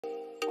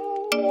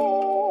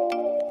Oh,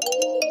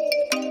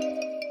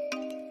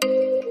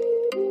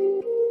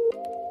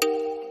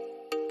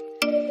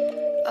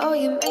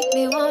 you make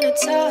me wanna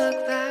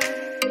talk back.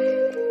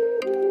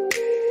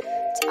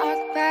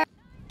 Talk back.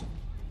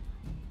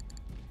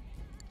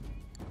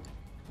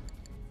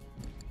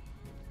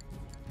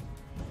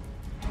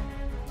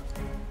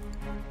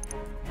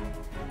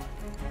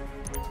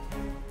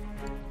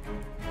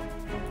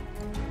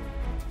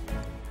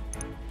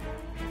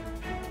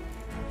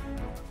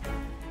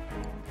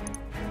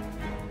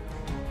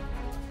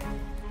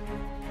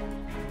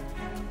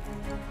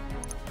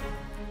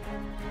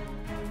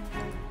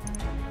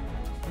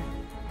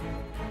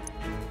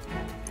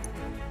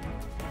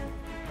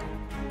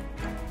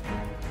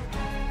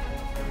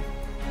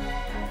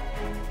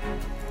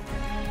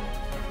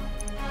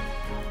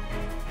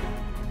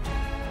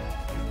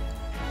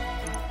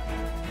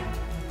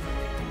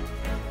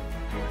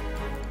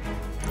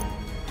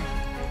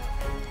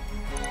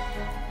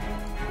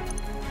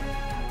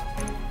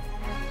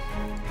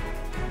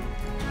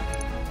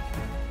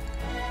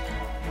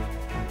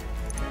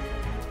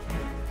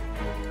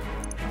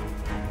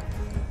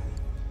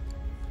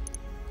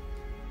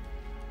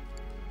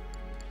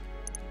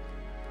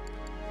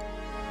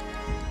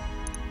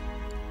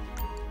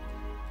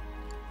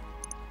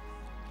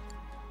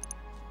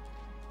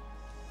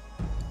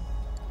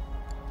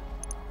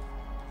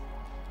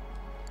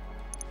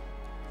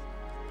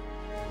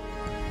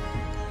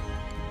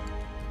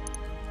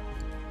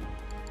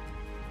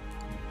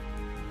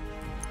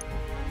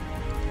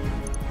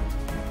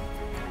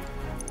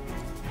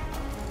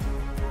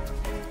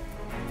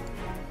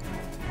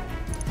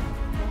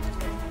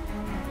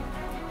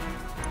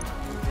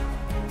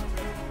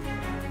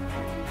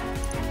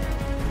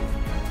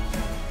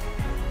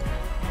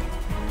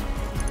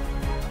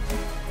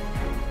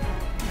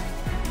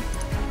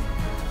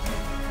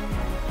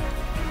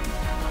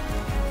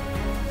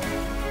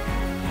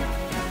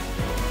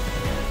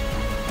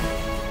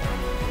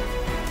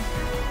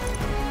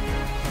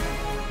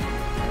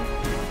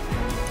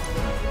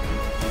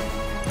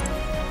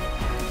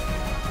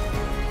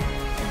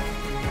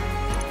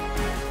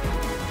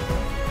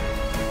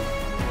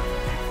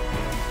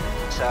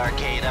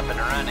 Arcade up and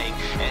running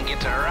and get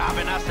to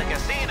robbing us the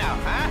casino,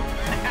 huh?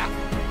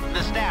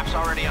 The staff's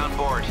already on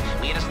board.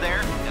 Meet us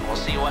there and we'll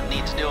see what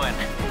needs doing.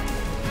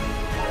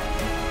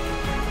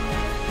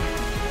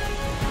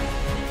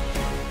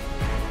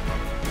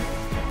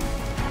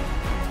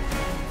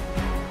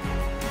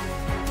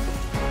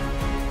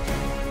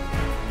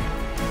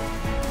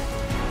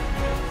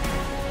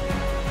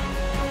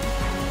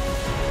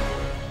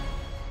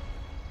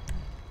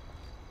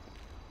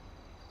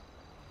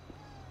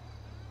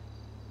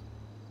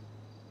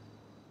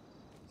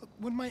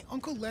 When my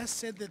Uncle Les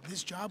said that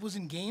this job was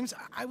in games,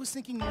 I was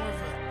thinking more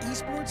of an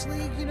esports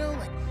league, you know,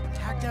 like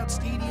tacked-out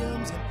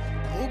stadiums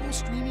and global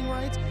streaming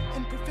rights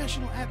and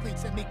professional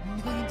athletes that make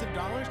millions of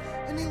dollars,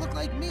 and they look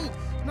like me,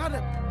 not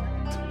a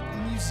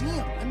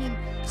museum. I mean,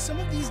 some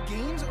of these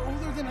games are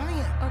older than I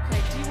am. Okay,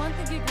 do you want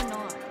the gig or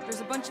not? There's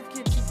a bunch of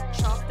kids who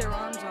chopped their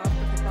arms off,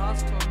 but the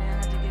boss told me I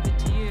had to give it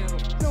to you.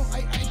 No,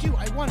 I do.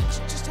 I want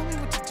it. Just tell me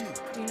what to do.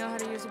 Do you know how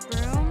to use a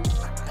broom?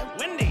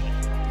 Wendy!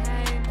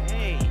 Hey.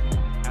 Hey,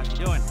 how's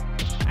you doing?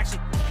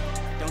 Actually,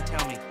 don't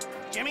tell me.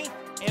 Jimmy,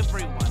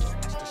 everyone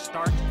has to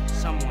start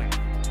somewhere. I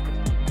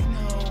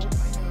know.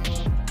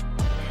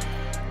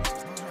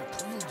 It's not our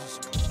privilege.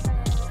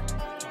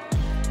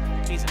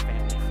 He's a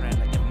family friend.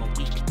 I give him a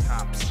week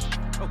tops.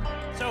 Oh,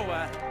 so,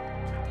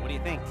 what do you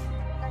think?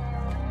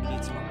 We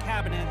need some more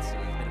cabinets, a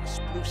bit of a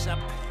spruce up.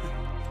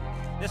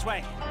 This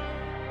way.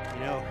 You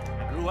know,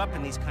 I grew up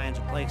in these kinds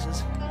of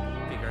places.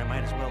 Figure I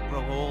might as well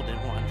grow old in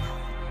one.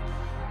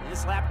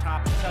 This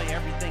laptop will tell you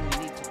everything you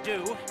need to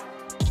do.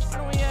 Why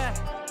don't we,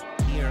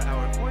 hear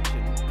our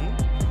fortune,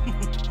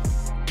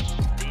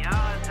 The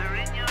odds are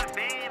in your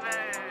favor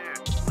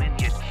when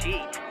you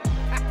cheat.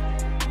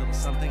 A little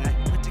something I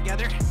can put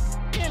together.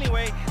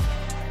 Anyway,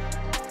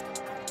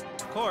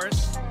 of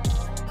course,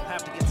 you'll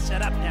have to get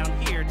set up down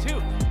here,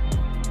 too.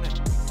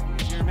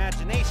 Use your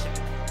imagination.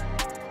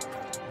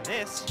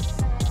 This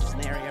is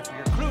an area for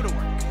your crew to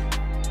work.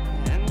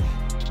 And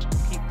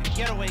keep the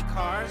getaway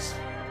cars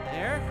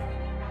there.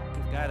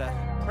 We've got a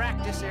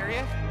practice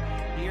area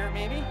here,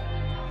 maybe,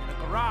 and a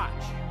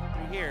garage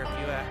through here if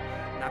you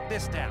knock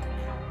this down.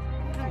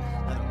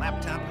 Another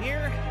laptop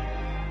here,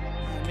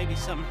 and maybe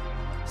some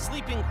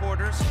sleeping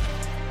quarters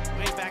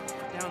way back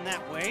down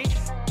that way.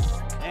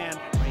 And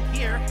right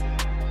here is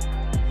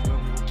where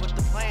we will put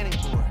the planning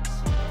boards.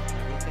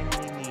 Everything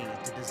we need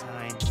to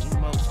design the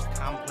most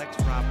complex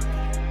robbery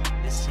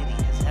this city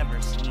has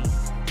ever seen.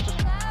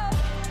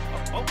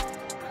 Hello? Oh.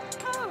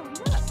 Oh,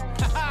 look.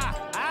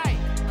 Hi!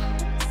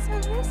 So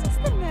this is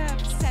the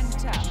nerve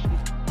center.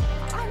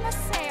 I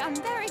must say, I'm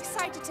very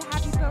excited to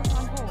have you both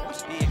on board.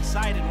 Be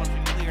excited once we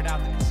cleared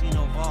out the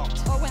casino vault.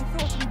 Or when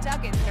Thornton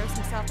Duggan throws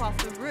himself off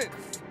the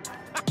roof.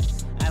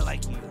 I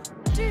like you.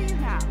 Do you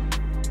now?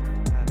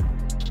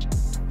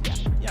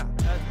 Yeah.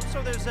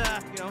 So there's,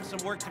 some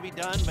work to be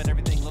done, but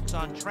everything looks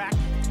on track.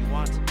 If you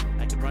want,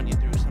 I could run you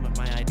through some of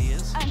my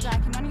ideas. And I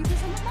can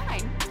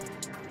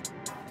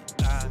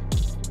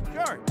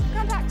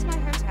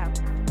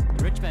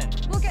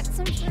happen? We'll get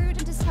some food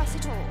and discuss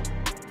it all.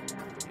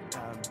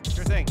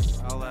 Sure thing.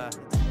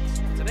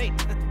 It's an 8.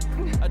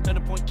 An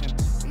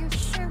appointment. You're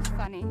so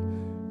funny.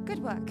 Good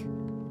work.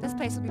 This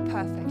place will be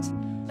perfect.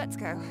 Let's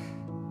go.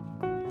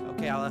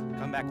 Okay, I'll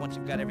come back once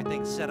you've got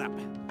everything set up.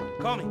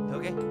 Call me,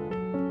 okay?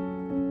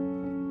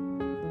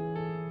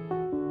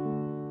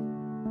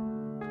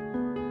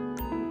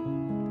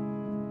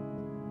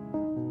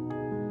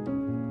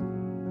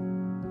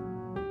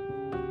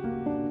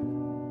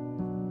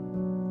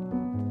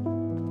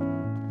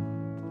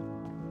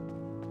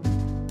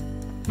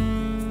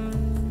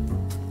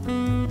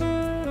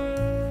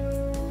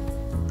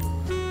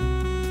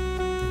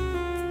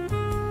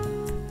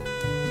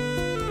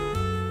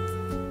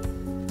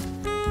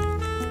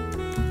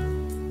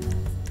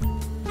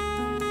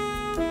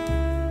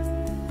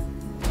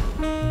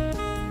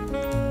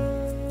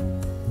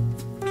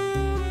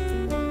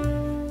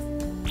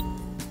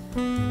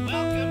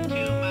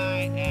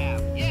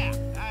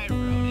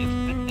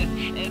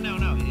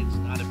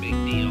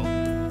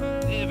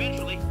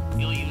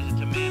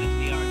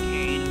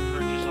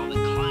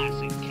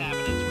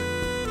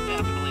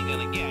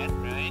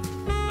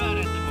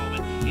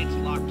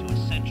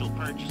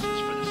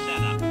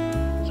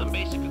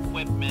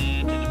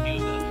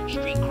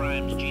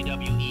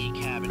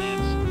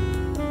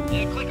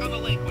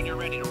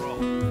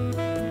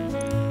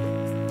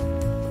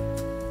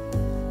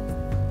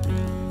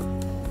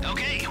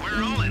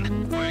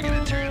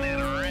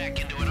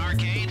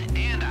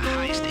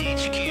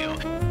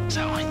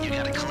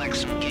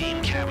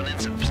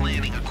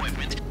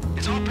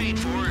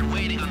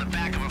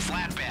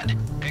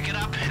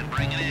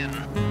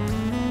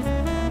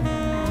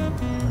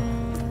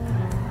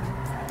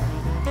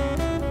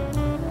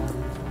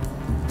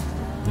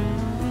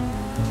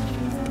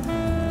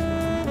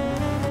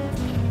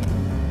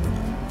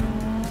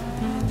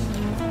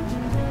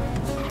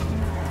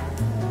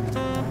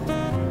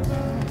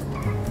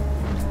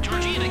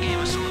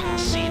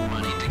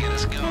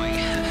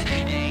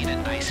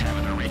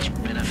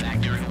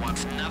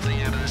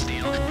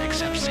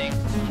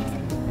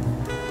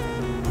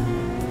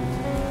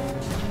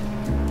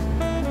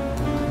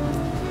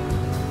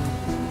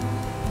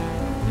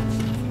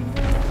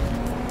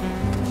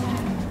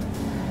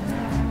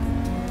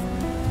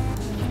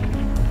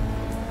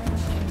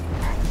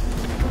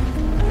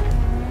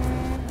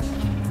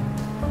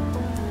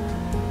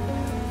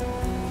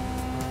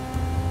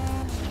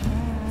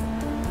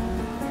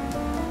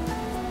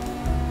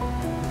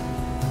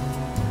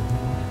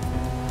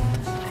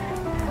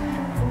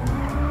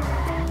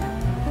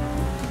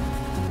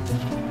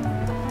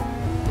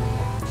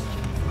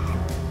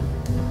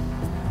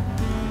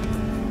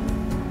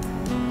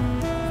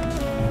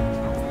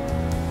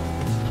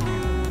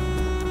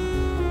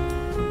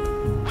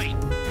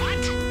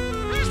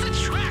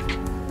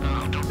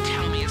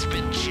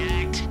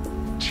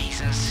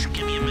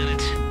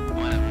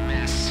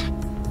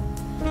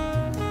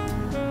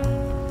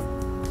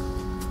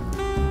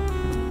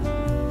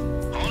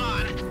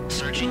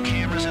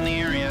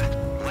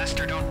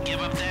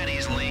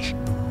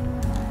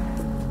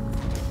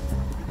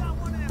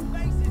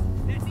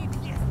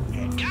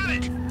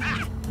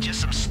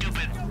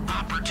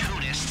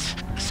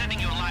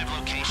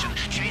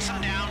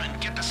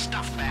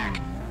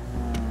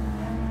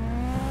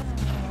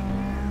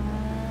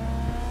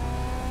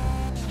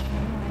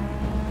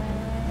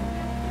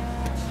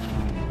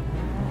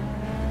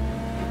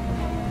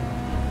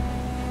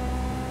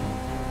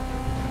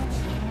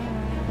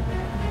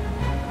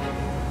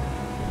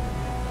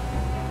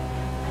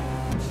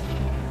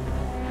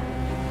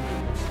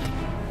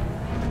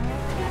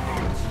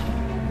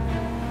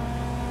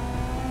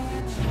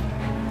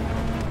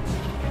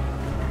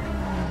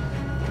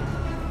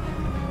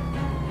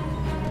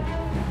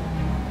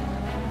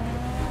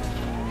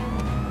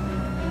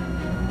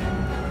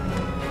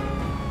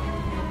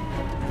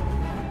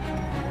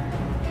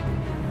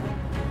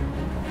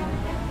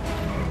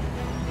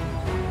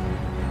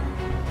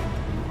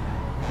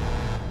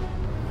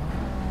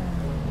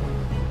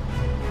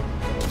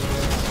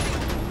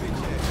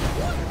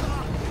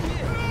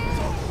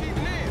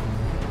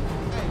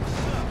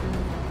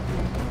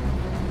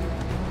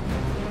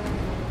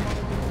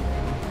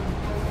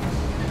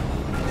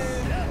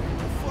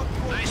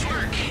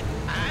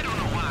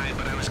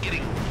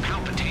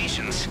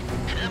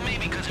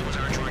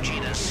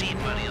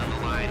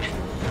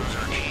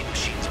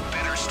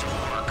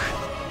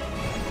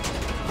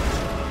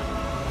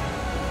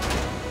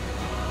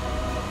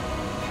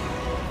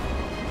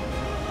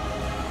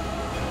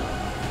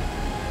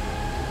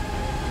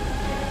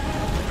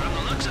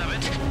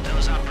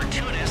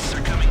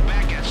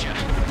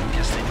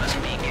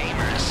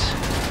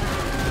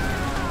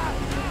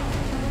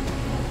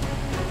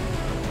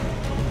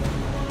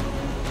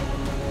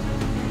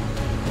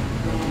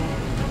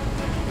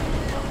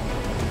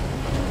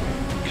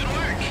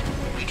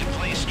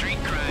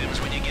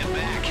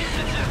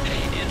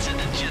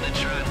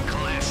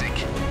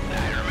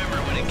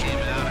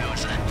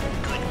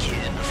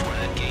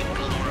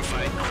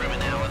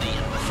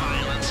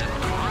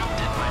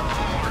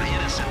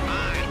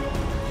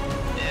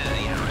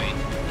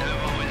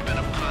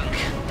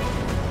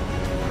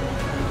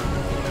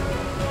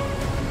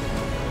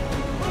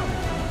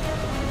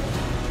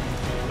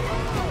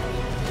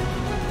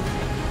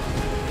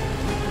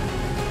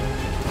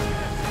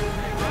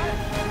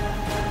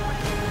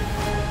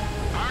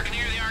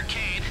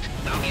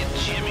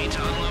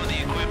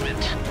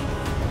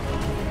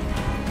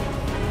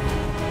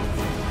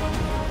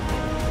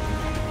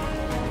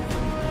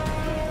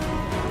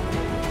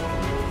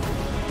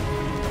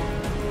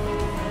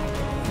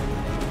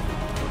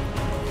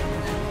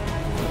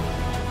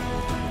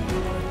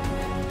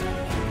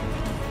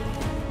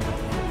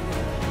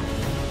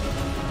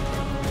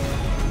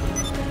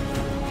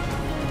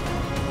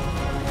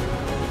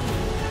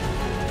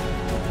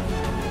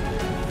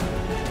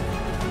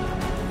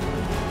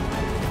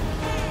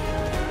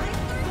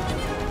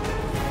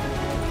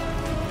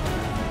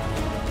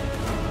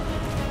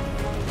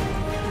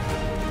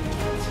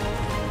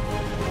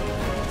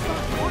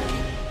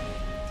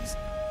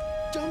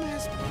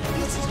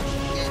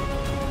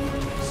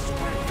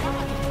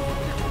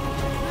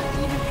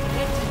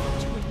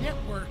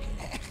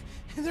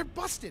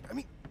 busted. I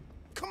mean,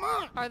 come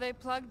on. Are they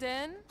plugged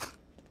in?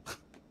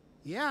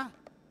 Yeah.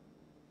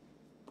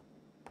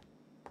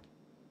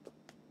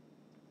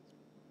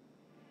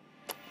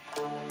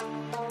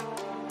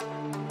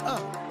 Oh,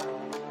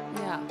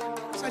 Yeah.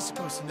 was I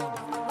supposed to know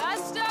about that?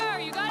 Lester,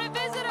 you got a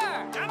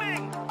visitor!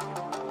 Coming!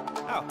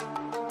 Oh,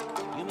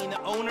 you mean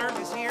the owner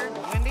is here,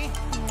 Wendy?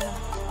 Yeah.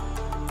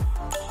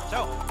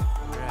 So,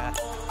 we're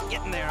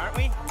getting there, aren't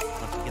we?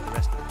 Once we get the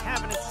rest of the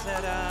cabinet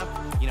set up,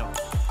 you know,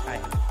 I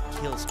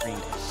kill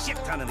screened a shit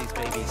ton of these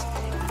babies.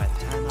 And by the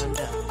time I'm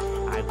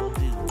done, I will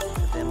do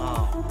for them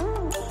all.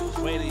 Just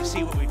wait till you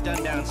see what we've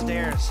done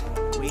downstairs.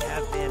 We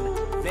have been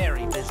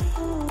very busy.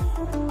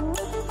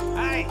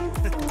 Hi!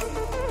 Do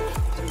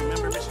you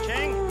remember Miss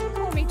Chang?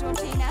 Call me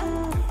Georgina.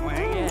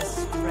 Wang?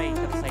 Yes, great.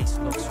 The place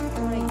looks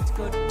great.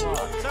 Good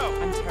work. So-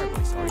 I'm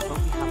terribly sorry, but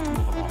we have to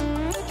move along.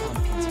 John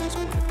Pinsey just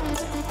ordered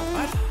things out.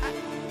 What?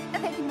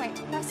 They can wait.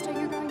 Lester,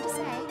 you're going to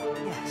say?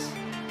 Yes.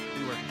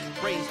 We were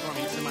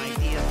brainstorming some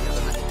ideas the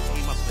other night and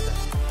came up with a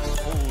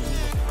whole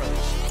new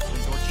approach.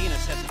 And Georgina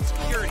said that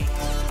security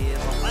is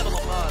a level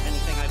above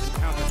anything I've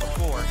encountered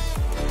before.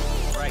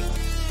 Right.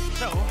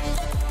 So,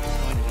 it's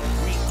going to be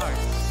 3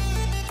 parts.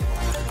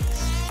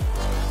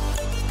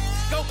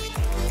 Scoping,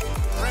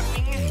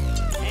 prepping,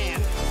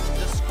 and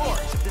the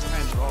scores. This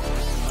time they're all going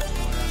to be much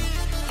more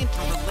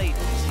interrelated.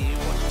 You see,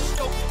 what you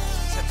scope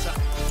sets up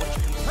what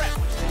you can prep,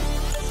 which then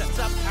sets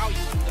up how you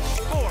do the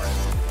score,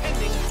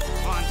 depending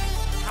on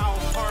how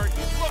hard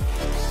you look.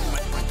 You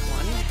might find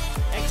one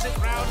exit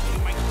route, you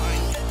might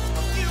find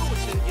a few,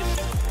 which then gives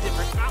you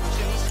different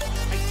options.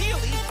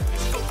 Ideally, you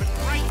scope it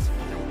right.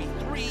 There will be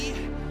 3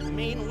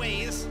 main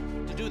ways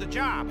to do the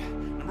job.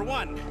 Number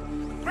 1,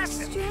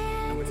 aggressive.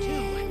 Number 2,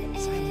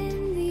 silent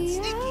and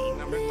sneaky.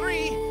 Number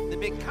 3, the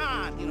big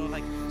con, you know,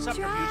 like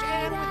subterfuge,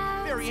 and with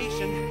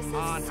variation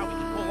on how we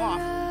can pull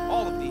off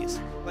all of these.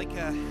 Like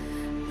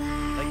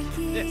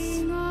this.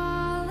 You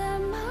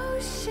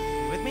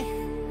with me?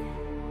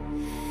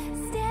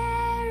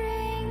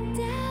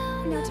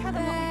 No, tell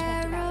them what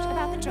we talked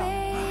about the job.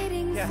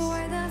 Yes. Yes, I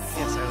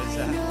was,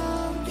 just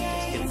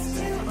getting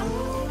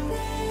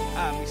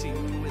you see,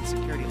 with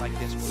security like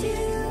this, we need to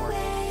be more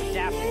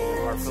adaptable. If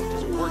our approach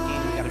isn't working, we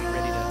gotta be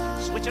ready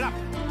to switch it up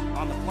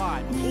on the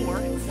fly. Or,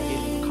 if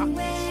caught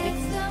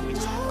sneaking, we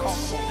just call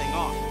the whole thing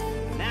off.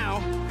 Now,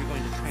 we're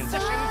going to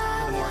transition to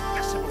the more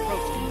aggressive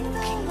approach and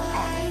keep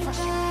on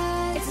pushing.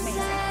 It's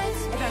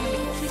amazing. If only we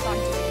can keep on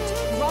doing it.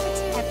 Robert,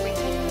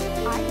 everything.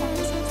 I'd like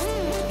to see the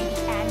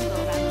angle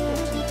around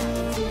 14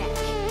 pounds neck.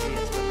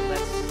 Yes, but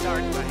let's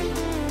start by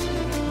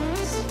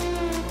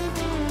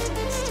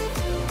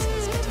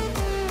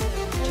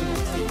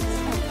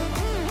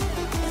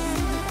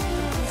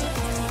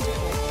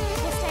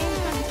We'll stay in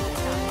front of the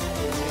sun.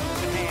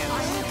 the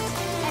hands.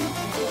 And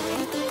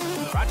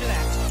Roger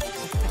that.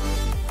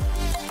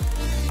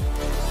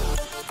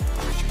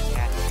 Roger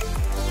that.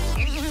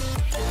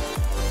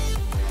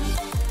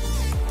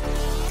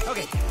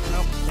 Okay,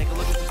 now take a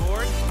look at the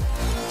board.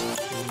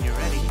 When you're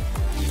ready.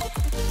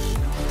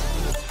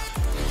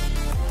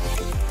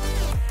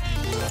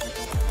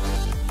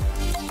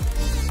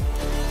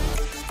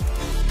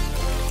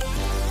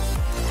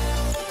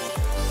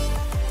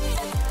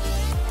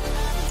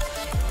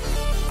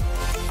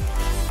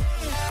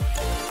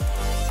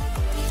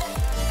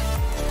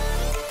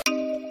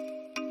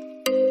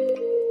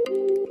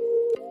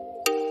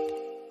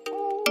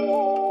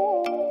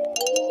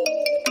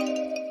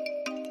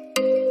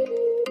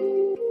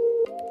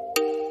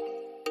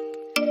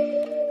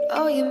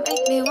 Oh, you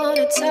make me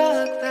wanna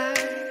talk back.